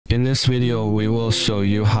In this video, we will show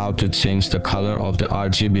you how to change the color of the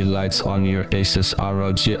RGB lights on your Asus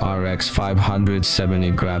ROG RX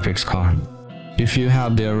 570 graphics card. If you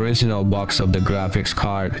have the original box of the graphics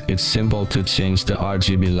card, it's simple to change the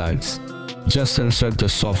RGB lights. Just insert the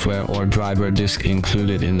software or driver disk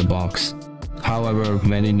included in the box. However,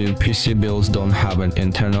 many new PC builds don't have an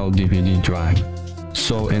internal DVD drive.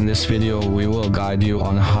 So in this video, we will guide you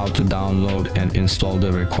on how to download and install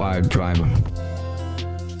the required driver.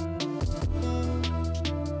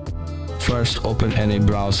 First, open any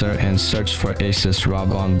browser and search for Asus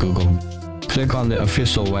ROG on Google. Click on the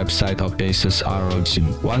official website of Asus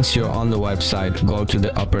ROG. Once you're on the website, go to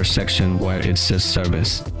the upper section where it says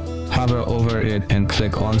Service. Hover over it and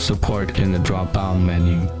click on Support in the drop-down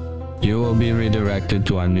menu. You will be redirected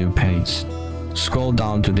to a new page. Scroll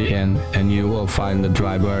down to the end and you will find the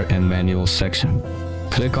driver and manual section.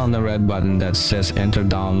 Click on the red button that says Enter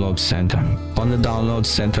Download Center. On the Download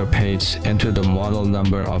Center page, enter the model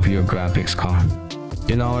number of your graphics card.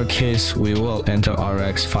 In our case, we will enter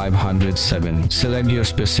RX 570. Select your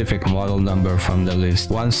specific model number from the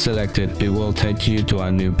list. Once selected, it will take you to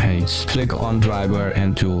a new page. Click on Driver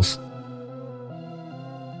and Tools.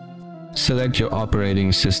 Select your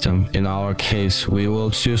operating system. In our case, we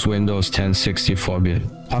will choose Windows 10 64-bit.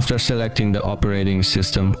 After selecting the operating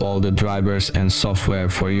system, all the drivers and software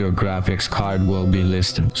for your graphics card will be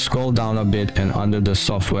listed. Scroll down a bit and under the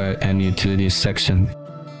Software and Utilities section,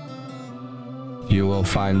 you will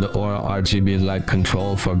find the Aura RGB light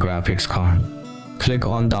control for graphics card. Click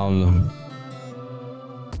on Download.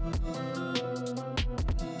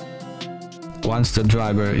 Once the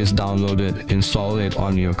driver is downloaded, install it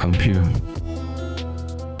on your computer.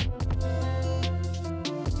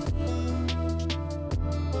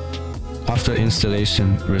 After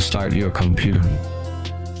installation, restart your computer.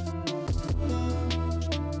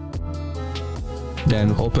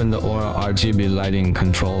 Then open the Aura RGB lighting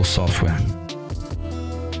control software.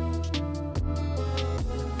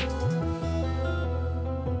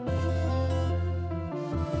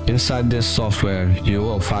 Inside this software, you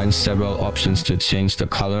will find several options to change the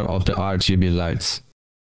color of the RGB lights.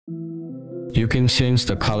 You can change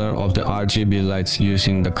the color of the RGB lights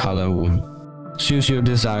using the color wheel. Choose your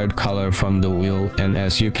desired color from the wheel, and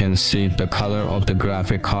as you can see, the color of the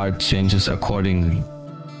graphic card changes accordingly.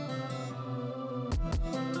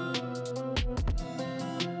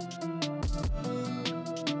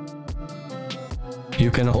 You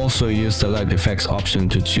can also use the light effects option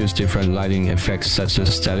to choose different lighting effects such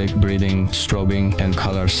as static breathing, strobing, and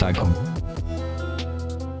color cycle.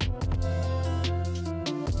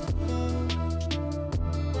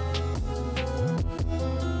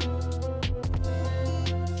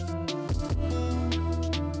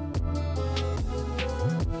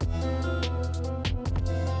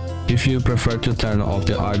 If you prefer to turn off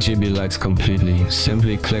the RGB lights completely,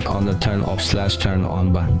 simply click on the Turn Off/Turn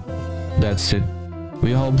On button. That's it.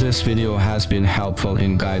 We hope this video has been helpful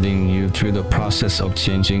in guiding you through the process of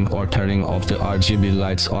changing or turning off the RGB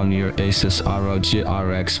lights on your Asus ROG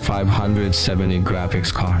RX 570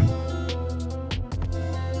 graphics card.